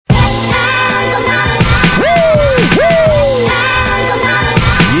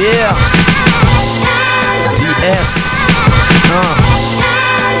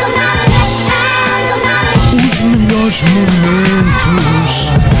melhores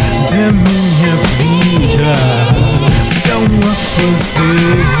momentos da minha vida são a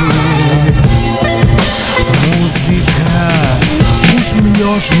fazer música. Os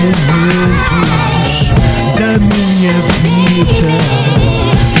melhores momentos da minha vida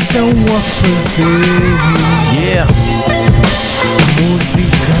são a fazer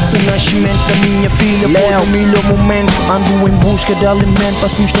música. O nascimento da minha filha foi o melhor momento. Ando em busca de alimento para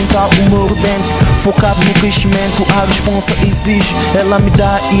sustentar o meu rebento. Focado no crescimento, a responsa exige. Ela me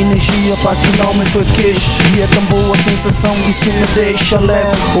dá energia para que não me fraqueje. E é tão boa a sensação, isso me deixa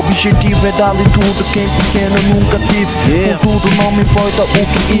leve. O objetivo é dar-lhe tudo que em pequeno nunca tive. Contudo não me importa o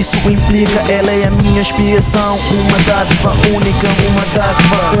que isso implica. Ela é a minha inspiração, uma dádiva única. Uma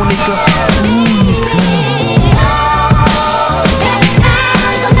dádiva única.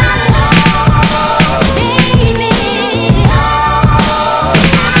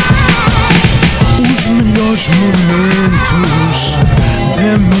 Os momentos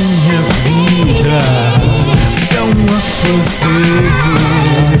da minha vida são a fazer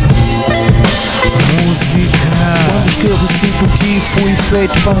música. Quando escrevo sinto que fui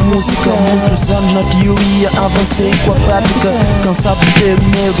feito para música. Muitos anos na teoria, avancei com a prática. Cansado de ter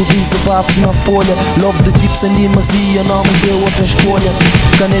medo, desabafo na folha. Logo de tipo sem demasia, não me deu outra escolha.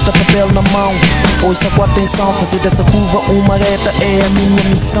 Caneta, papel na mão, ouça com atenção. Fazer dessa curva uma reta é a minha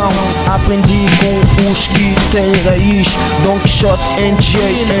missão. Aprendi com os que têm raiz, Don Quixote, NJ,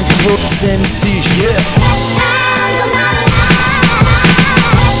 entre outros MCs.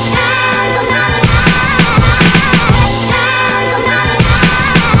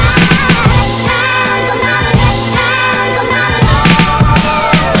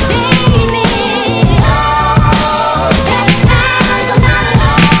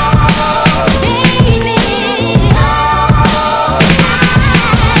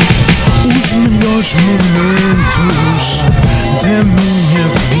 Os momentos da minha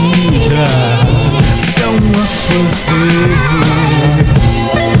vida são a fazer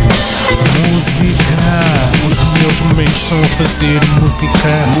música. Os melhores momentos são a fazer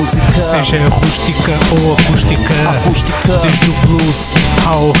música. Seja rústica ou acústica. Desde o blues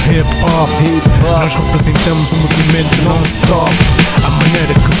ao hip hop, nós representamos o movimento non-stop. A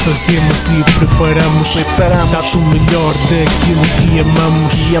maneira que fazemos e preparamos dá-te o melhor daquilo que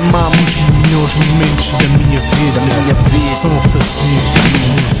amamos. Os melhores momentos da minha vida são a fazer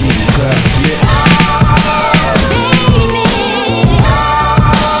música.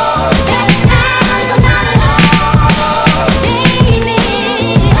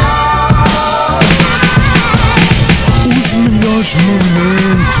 Os melhores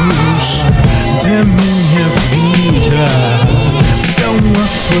momentos da minha vida são a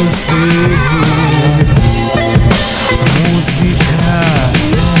fazer música.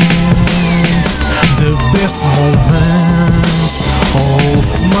 The best moments of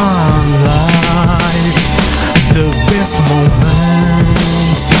my life. The best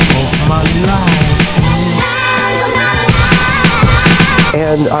moments of my life.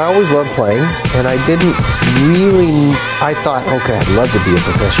 And I always loved playing, and I didn't really, I thought, okay, I'd love to be a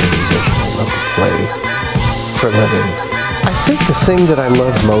professional musician. I'd love to play for a living. I think the thing that I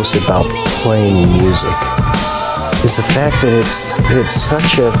love most about playing music is the fact that it's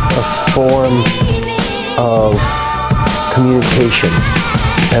such a form of communication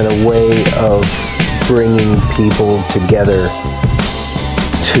and a way of bringing people together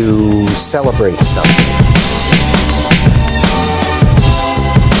to celebrate something.